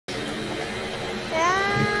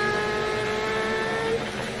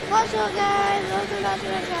What's up guys, welcome back to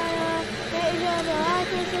my channel. Make sure to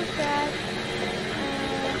like and subscribe.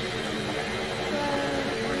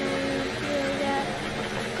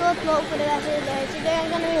 Good luck for the rest of the day. Today I'm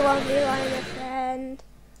going to be 1v1ing a friend.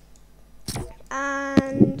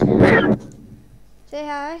 And say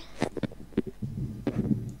hi.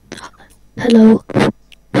 Hello.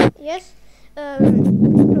 Yes,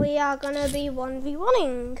 we are going to be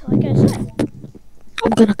 1v1ing, like I said.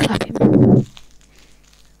 I'm gonna clap him.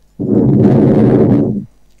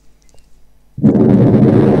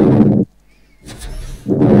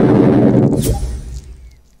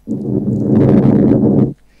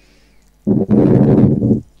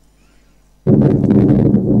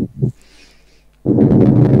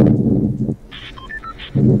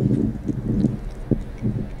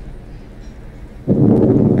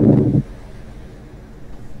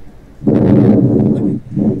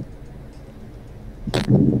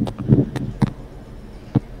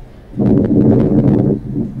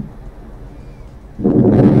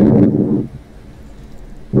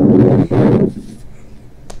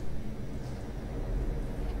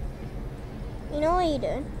 You know what he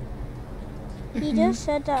did? He just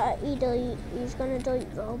said that he's gonna delete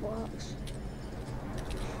Roblox.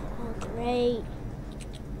 Oh great.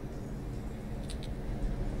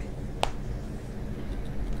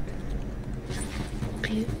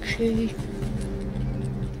 Peachy.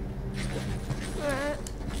 Alright.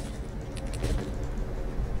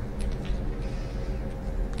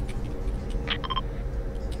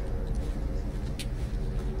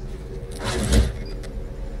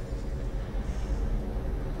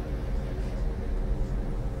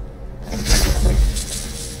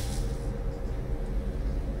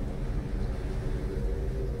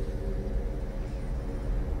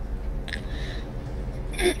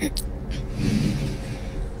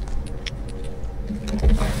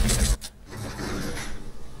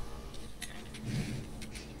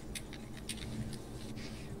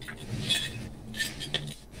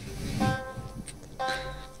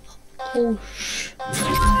 Oh shh.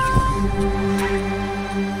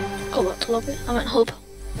 Go back to lobby. I meant hub.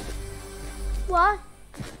 What?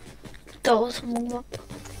 That was a long map.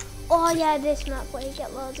 Oh yeah, this map where you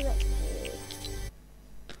get loads of XP.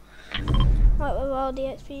 Like with all the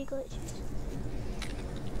XP glitches.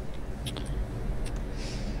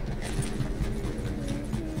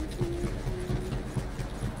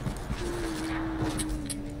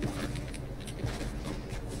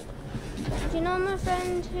 Do you know my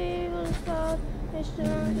friend who was called Mr.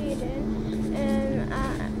 Feeding? And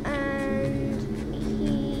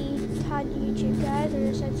he had YouTube guys and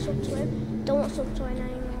I said sub to him. Don't sub to him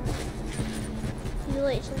anymore. He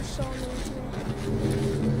literally saw me into me.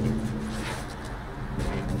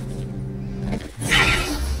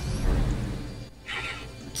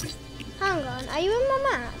 Hang on, are you in my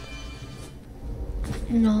map?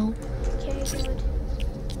 No. Okay, good.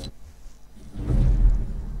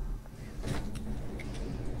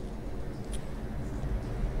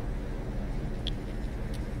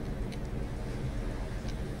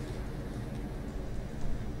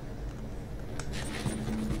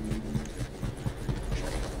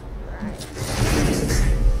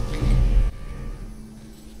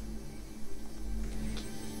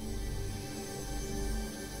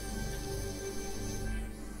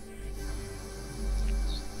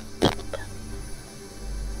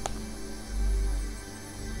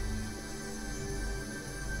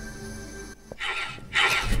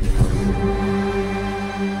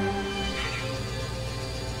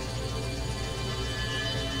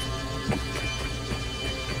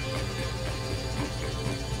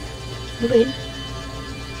 You win.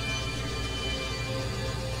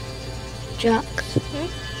 Jax.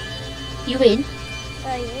 You win.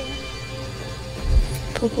 Oh yeah.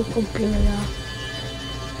 Purple yeah.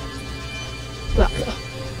 Blah.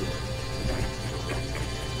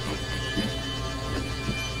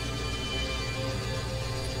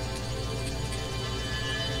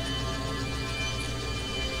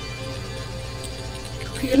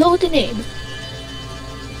 Are you loading in?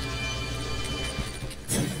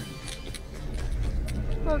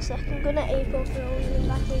 One second, I'm gonna April Fool's him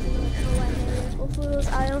back even though it's nowhere near April Fool's.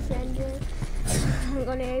 I offend you. I'm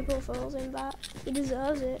gonna April Fool's him back. He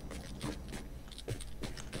deserves it.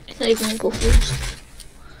 It's not even April Fool's.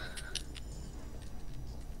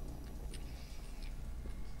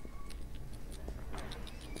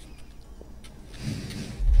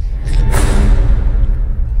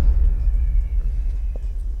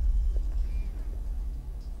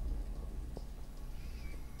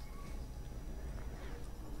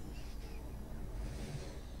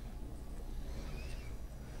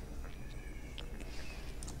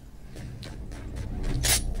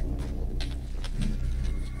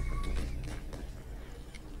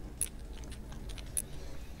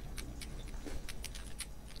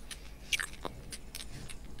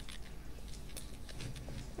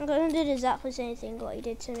 I'm gonna do the exactly same thing what he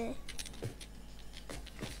did to me.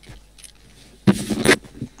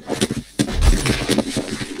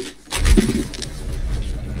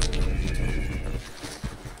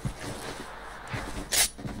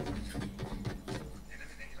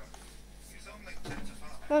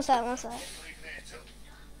 One sec, one sec.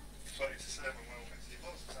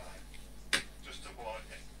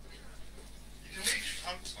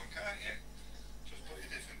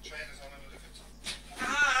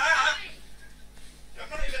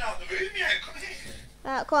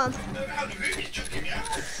 Right, come on.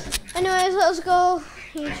 Anyways, let's go.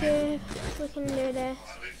 YouTube, we can do this.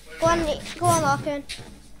 Go on, Larkin.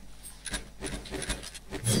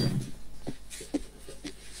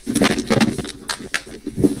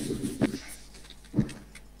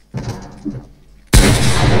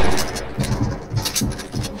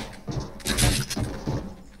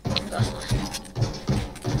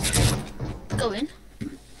 Go in.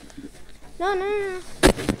 No.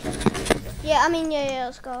 Yeah, I mean, yeah,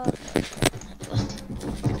 let's go.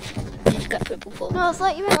 He's got triple pull. No, it's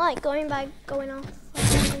like you meant like going by going off.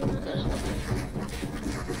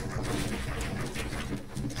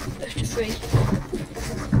 Best of 3.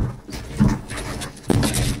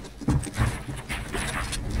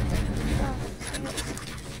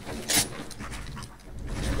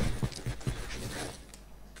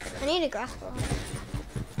 I need a grass ball.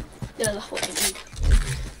 Yeah, that's what you need.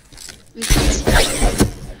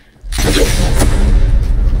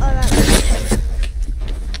 Alright.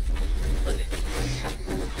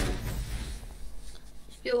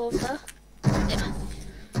 You over? Yeah.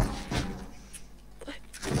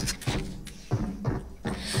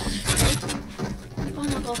 Oh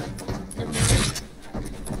my god. Never mind.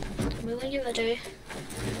 Tell me when you're ready.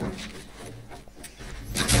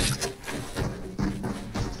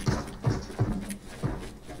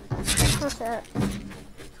 What's it?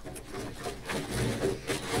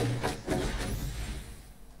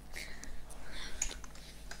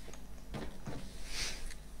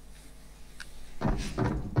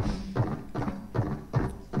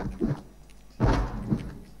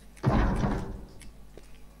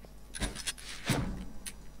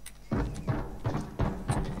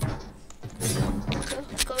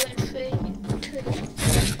 Go in 3, 2.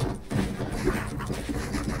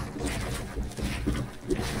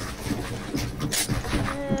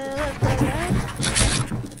 Let's go there.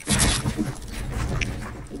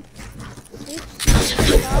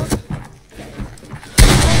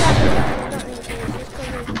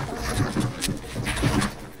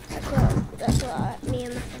 That's what me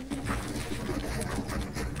and my friend do.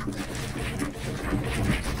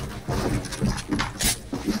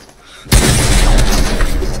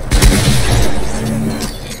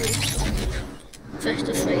 Best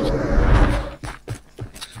of 3.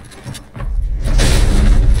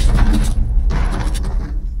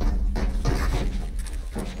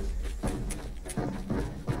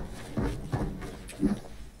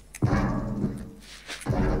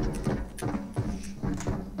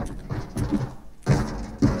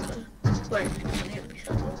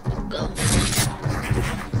 Go.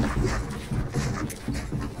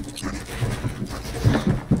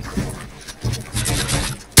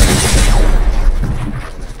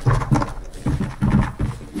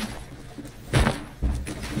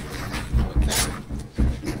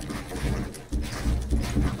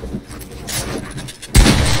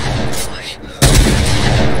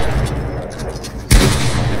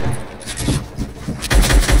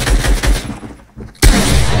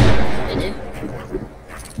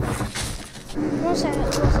 One sec.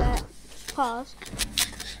 Pause.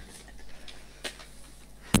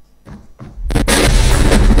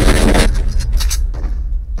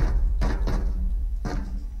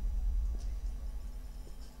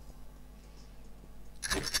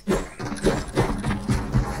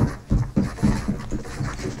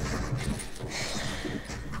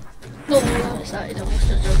 No, we started almost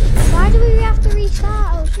as well. Why do we have to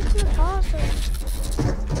restart? I was just gonna pause it.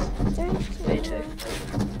 Me too.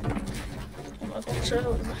 Oh my god, so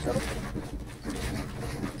with myself.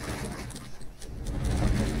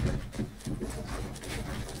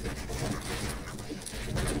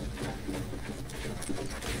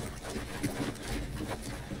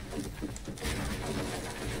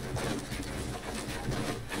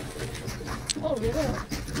 Oh, yeah.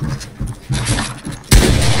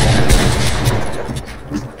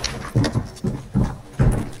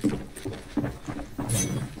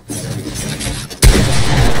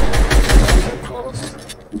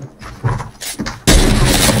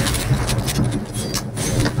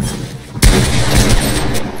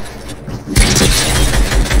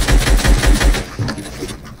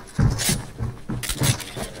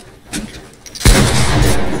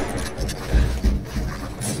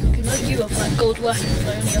 gold weapons,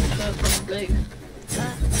 I only have purple and blue.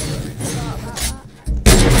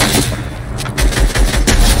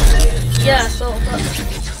 Yeah, so but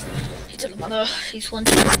it doesn't matter, he's one.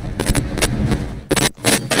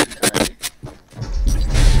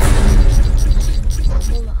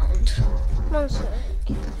 One sec.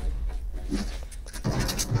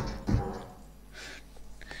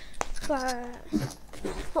 Right.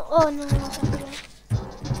 Oh no, one second.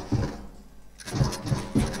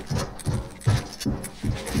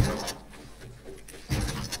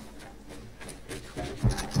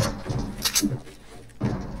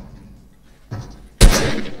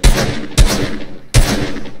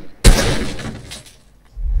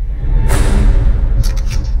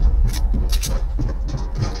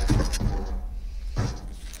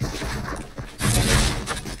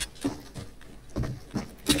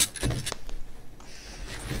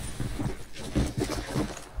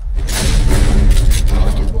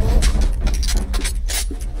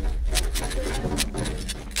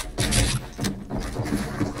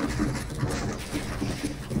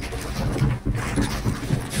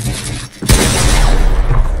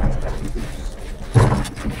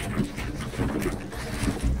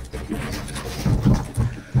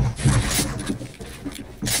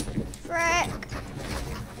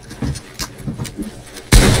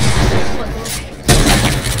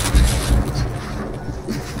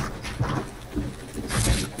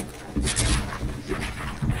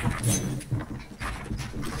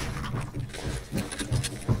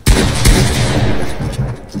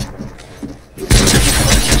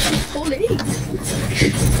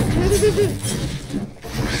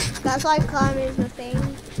 That's why climbing is the thing.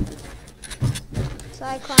 So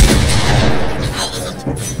I climb.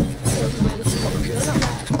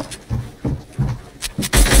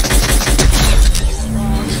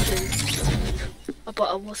 But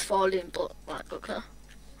I was falling, but like, okay.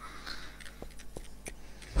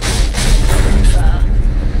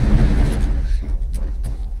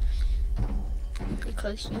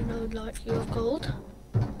 Because you know, like, you have gold,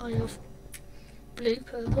 I have blue,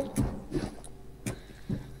 purple.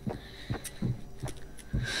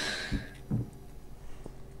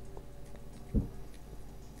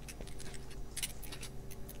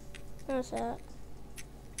 What's that?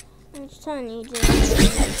 I'm just telling you to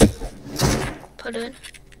put in.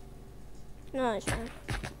 No, it's fine.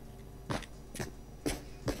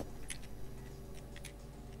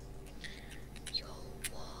 Yo,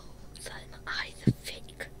 whoa, so my eyes are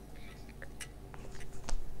fake.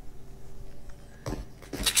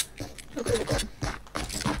 Okay, we're gone.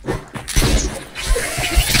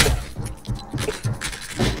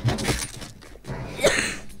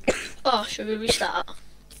 Oh, should we restart?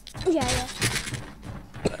 Yeah, yeah.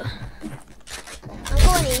 I'm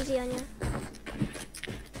going easy on you.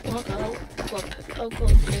 I'll go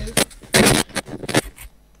blue.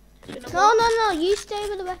 No, you stay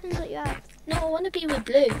with the weapons that you have. No, I want to be with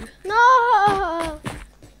blue. No!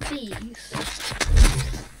 Please.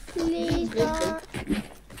 Please don't.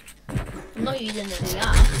 I'm not using the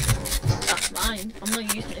app. That's mine. I'm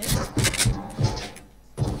not using it.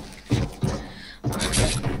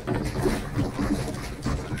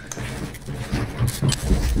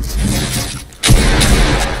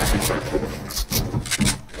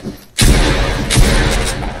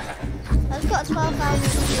 I've got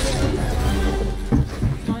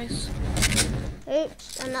 12,000. Nice.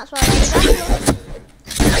 Oops, and that's why I went back.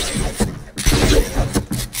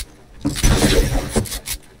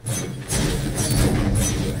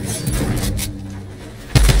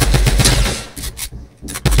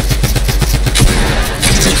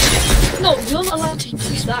 No, you're not allowed to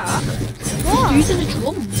use that. What? You're using a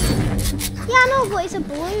drum. Yeah, I know, but it's a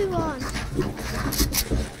blue one.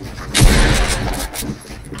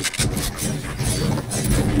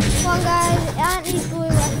 Come on, guys, it aren't these blue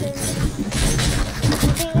weapons. I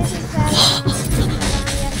think this is fair.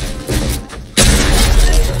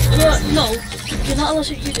 No, you're not allowed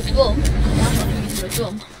to use a drum. I'm not using a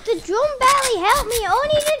drum. The drum barely helped me. It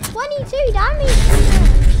only did 22 damage.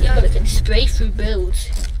 Yeah, but it can spray through builds.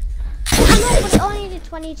 I know, but it only did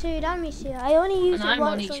 22 damage here. I only used And it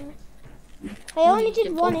once. I only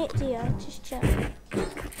did one hit here. Just check.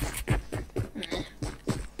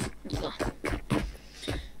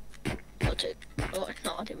 I'll take. Oh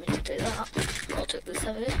no, I didn't mean to do that. I'll take this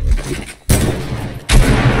over here.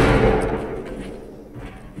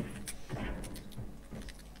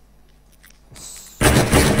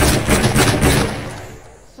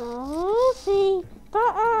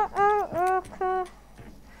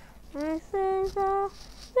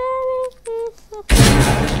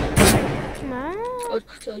 Oh,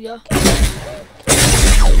 so yeah.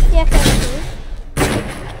 Yeah, can I do?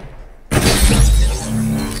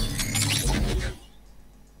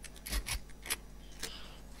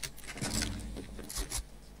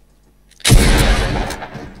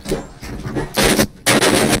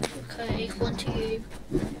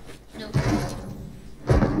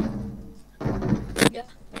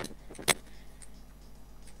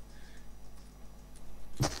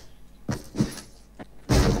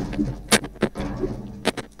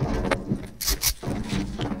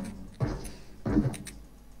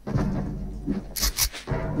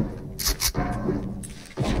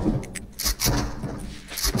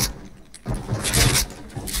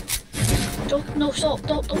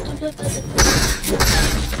 Don't.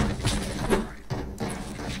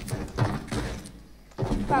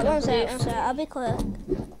 Right, one sec, I'll be quick.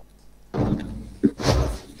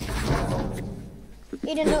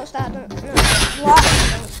 Eden, don't start, don't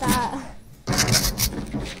start.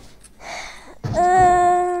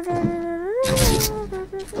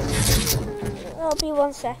 It'll be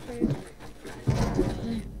 1 second.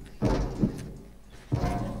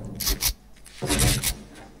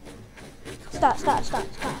 Start.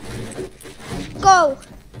 Go!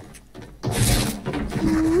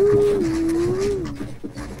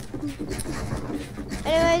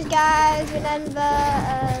 Anyways, guys, remember,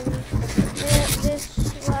 this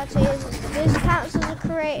counts as a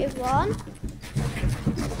creative one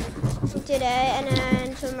today, and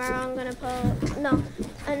then tomorrow I'm gonna post,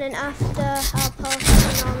 and then after I'll post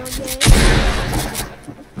a normal game.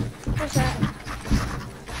 What's that?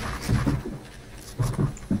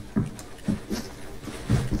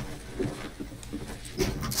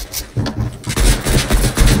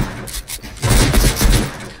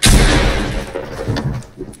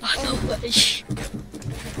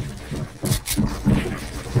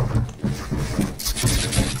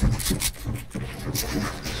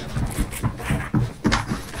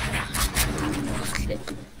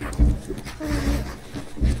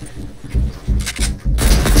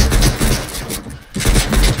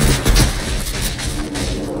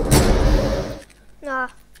 Nah,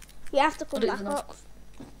 you have to come back up.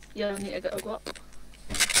 Yeah, I need to go up.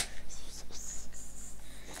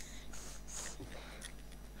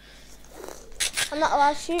 I'm not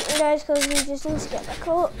allowed to shoot you guys because we just need to get back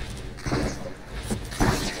up.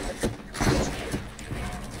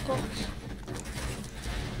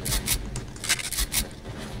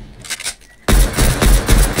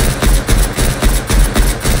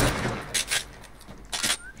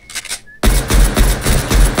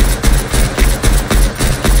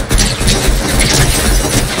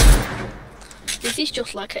 This is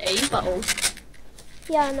just like an aim battle.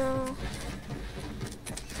 Yeah, I know.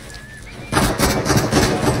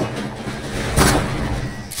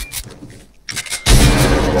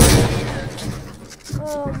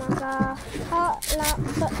 Oh my god.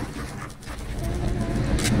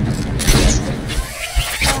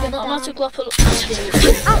 You're not allowed to go up a lot.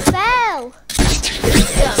 I fell!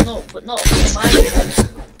 Yeah, I know, but not in my head.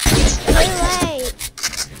 Too late.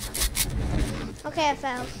 Okay, I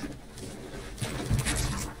fell.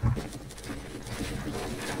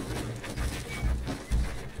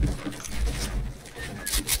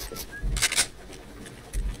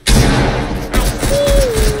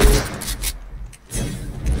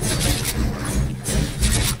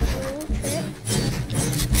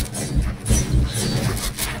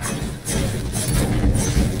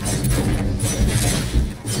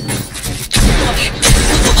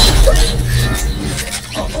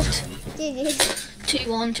 GG.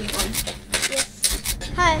 2-1. Yes.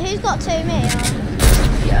 Hi, who's got 2 me?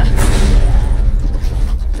 Yeah.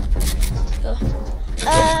 Go.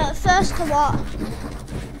 First to what?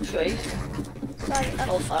 3. Sorry,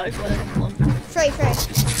 Or 5, whatever one. 3.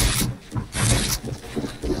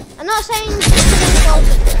 I'm not saying it's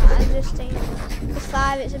closer to that, I'm just saying it's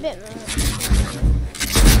 5, it's a bit more.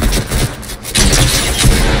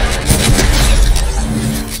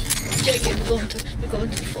 Jacob, we're going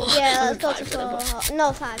to 4. Yeah, let's go to 4.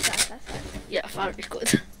 No, 5. Yeah, 5 is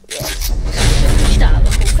good. Yeah.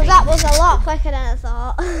 Because that was a lot quicker than I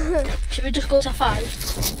thought. Should we just go to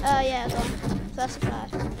 5? Yeah, go on. First to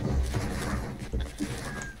 5.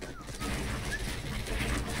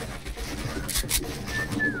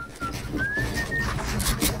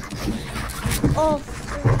 Oh.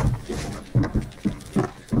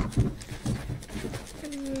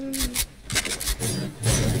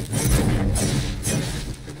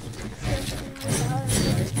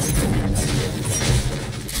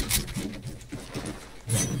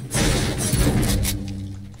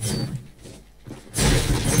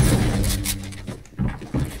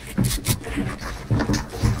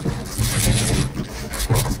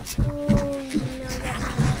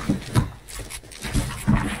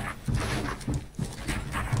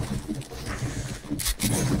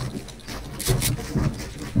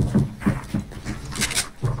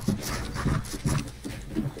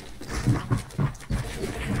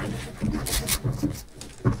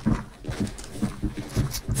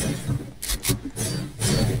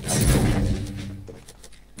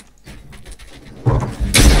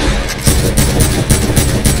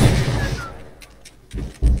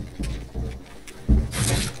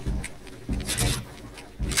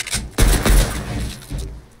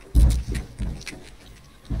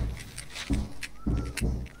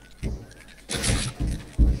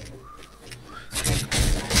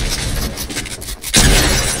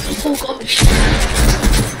 Oh gosh.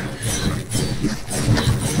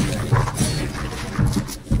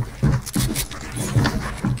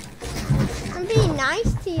 I'm being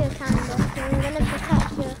nice to you, kind of. I'm gonna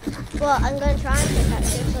protect you. Well, I'm gonna try and protect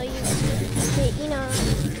you so you know,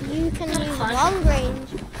 you can use long range.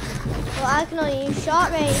 Well, I can only use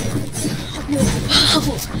short range.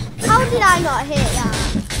 How did I not hit that?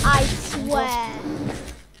 I swear.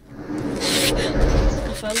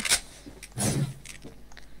 I fell.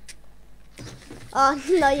 Oh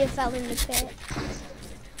no, you fell in the pit.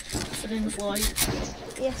 I fell in the void.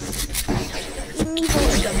 Yes.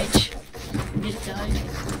 Damage. You just died.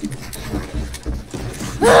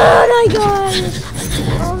 Oh my gosh!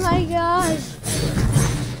 Oh my gosh!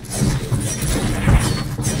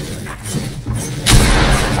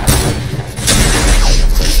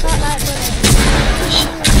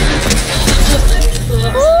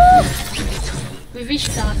 We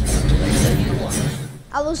restarted.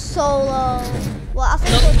 I was so low. Well, I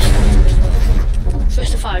think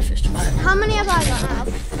First to five. how many have I got now?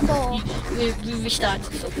 4. We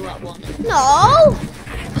restarted, so we're at 1. No!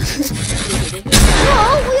 No,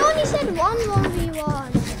 we only said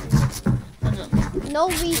 1v1. No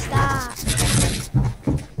restart.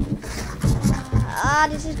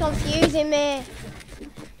 This is confusing me.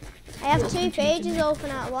 I have 2 pages open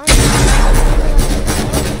at once.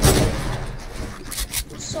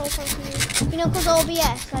 I'm so confused. You know, because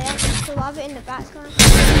OBS, I have to have it in the background.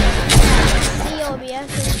 See OBS,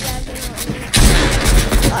 if you guys know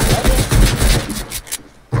what I mean.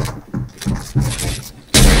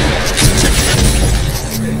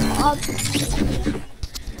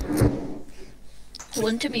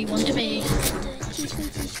 One to me. Teach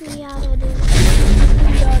me how to do.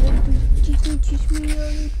 Teach me how to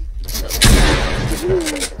do.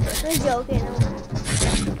 I'm joking.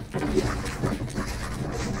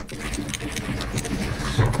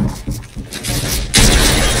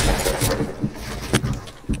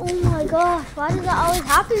 Oh my gosh, why does that always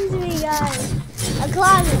happen to me, guys? I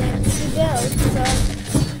climb in it, you do, so.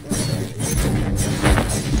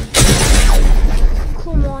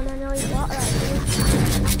 Come on, I know you got that.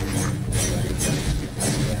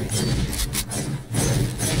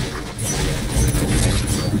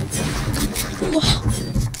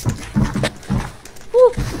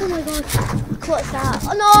 Oh my god, clutch that.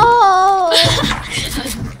 Oh no!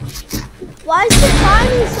 Why is the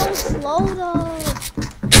climbing so slow though?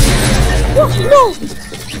 What? No!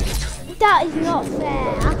 That is not fair.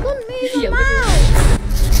 I couldn't move the mouse.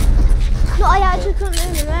 No, I actually couldn't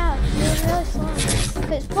move the mouse. It was really slow.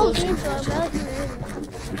 But it's plugged in, so I barely can move it.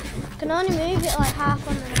 I can only move it like half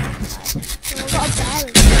on the left side. So I've got a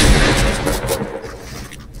barrel.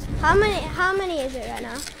 How many is it right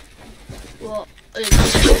now? What?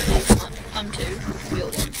 I'm 2. You're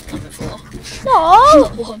 1. I'm at 4. No!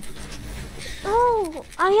 Not 1. Oh,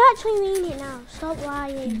 I actually mean it now. Stop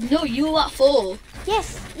lying. No, you're at 4.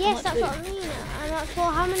 Yes, that's what I mean. I'm at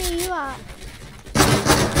 4. How many are you at?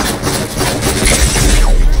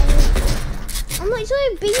 I'm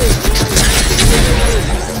literally being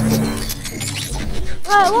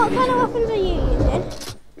Right, what kind of weapons are you using?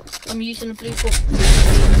 I'm using a blue book.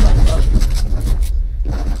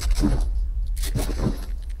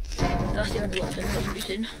 That's the only weapon I'm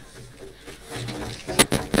using.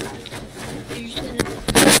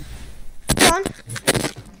 Go on.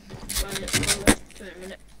 Wait a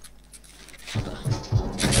minute.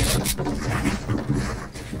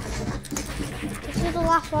 This is the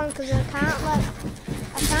last one because I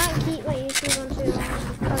can't keep my YouTube on too long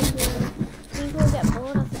because people get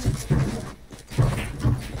bored of it.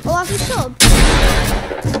 Oh, have you subbed?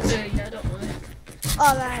 Yeah, don't worry.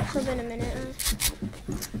 Alright, sub in a minute.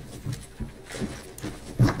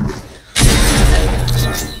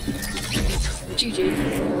 GG.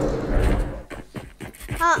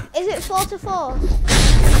 Is it 4 to 4?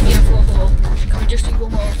 Yeah, 4-4. Can we just do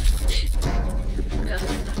one more? Okay,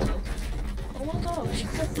 let's go. Oh my gosh, you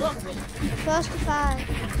can't block me. 1st to 5.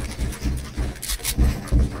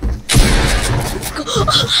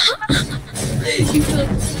 You took.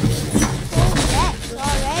 Wrecked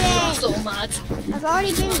already. I'm so mad. I've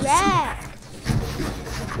already been wrecked.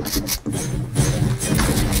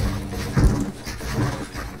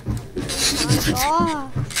 Oh my god.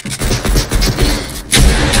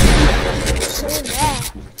 So wrecked.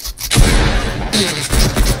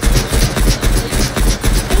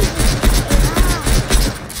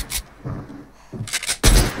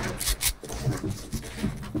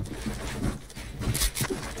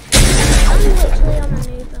 I'm literally on my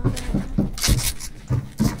new build.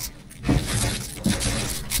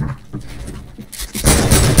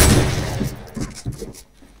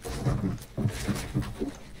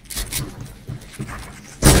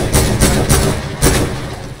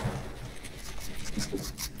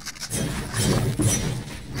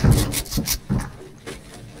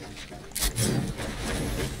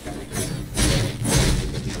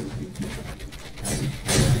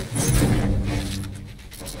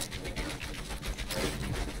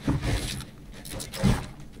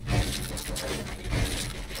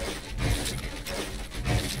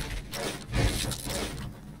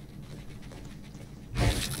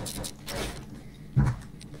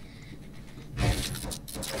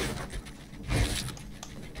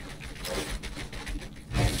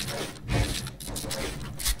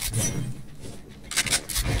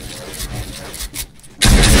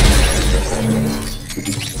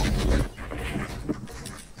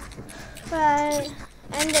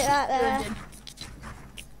 End it right there.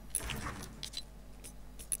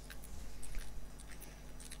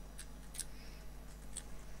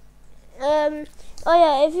 Ending. Oh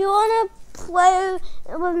yeah, if you wanna play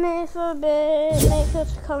with me for a bit, make sure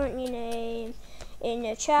to comment your name in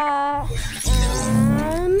the chat.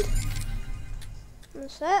 And one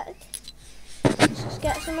sec. Let's just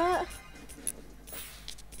get some out.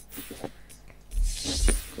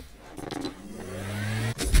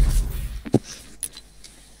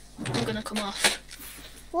 I'm gonna come off.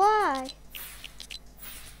 Why?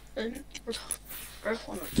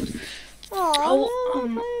 Oh, I'm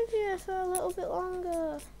gonna play with you for a little bit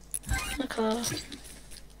longer. Like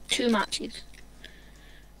 2 matches.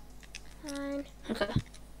 Fine. Okay.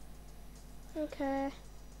 Okay.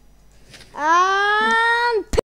 And